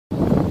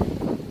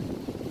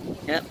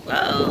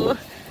Whoa.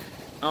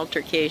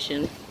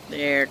 Altercation.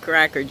 There,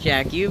 Cracker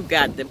Jack, you've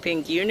got the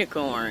pink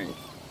unicorn.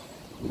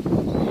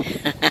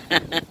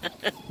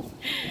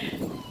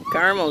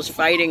 Caramel's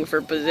fighting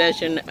for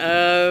possession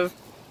of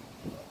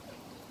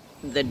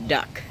the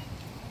duck.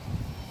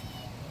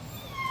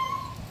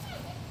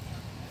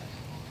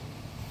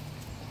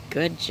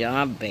 Good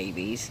job,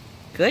 babies.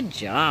 Good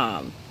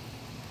job.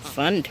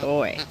 Fun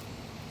toy.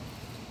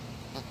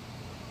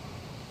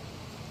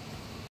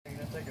 I'm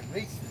gonna take a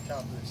reach to the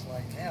top of this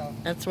slide now.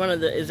 That's one of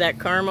the, is that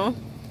Caramel?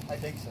 I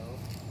think so.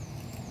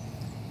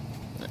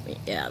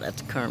 Yeah,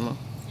 that's Caramel.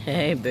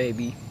 Hey,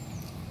 baby.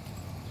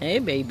 Hey,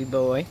 baby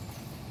boy.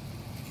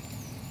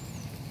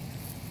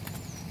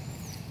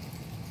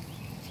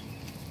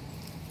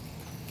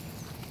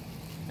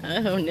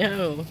 Oh,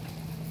 no.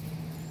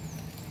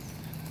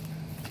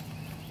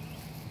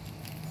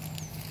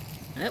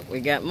 Oh, we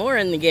got more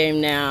in the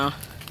game now.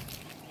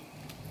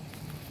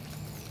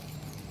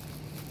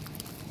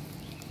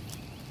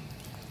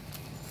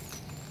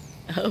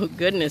 Oh,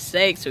 goodness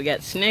sakes. We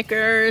got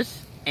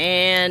Snickers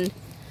and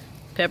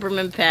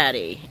Peppermint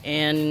Patty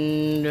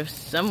and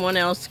someone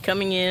else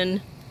coming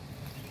in.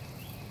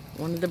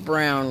 One of the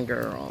brown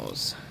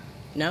girls.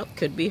 Nope,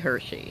 could be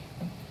Hershey.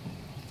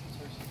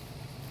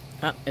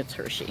 Oh, it's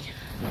Hershey.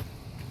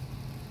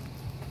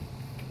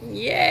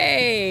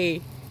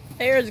 Yay!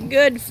 There's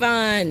good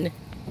fun.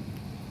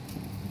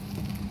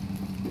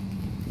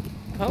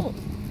 Oh,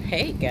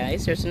 hey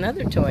guys, there's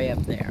another toy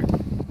up there.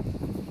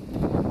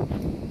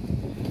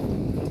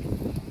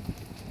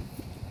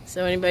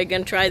 So anybody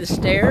gonna try the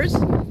stairs?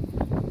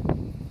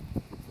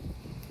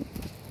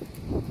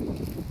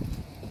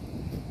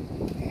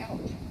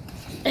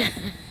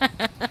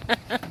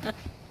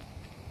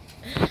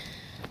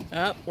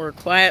 Oh, we're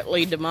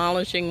quietly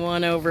demolishing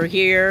one over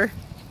here.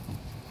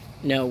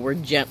 No, we're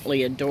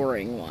gently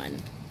adoring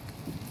one.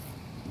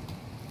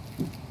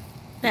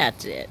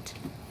 That's it.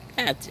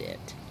 That's it.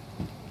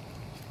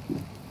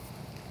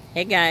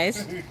 Hey,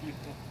 guys.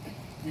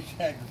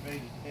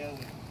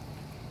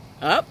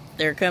 Oh,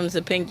 there comes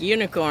the pink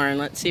unicorn.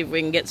 Let's see if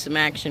we can get some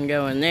action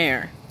going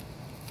there.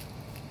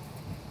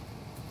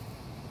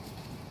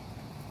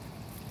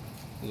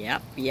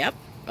 Yep, yep.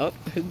 Oh,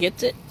 who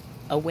gets it?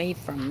 Away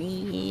from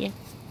me.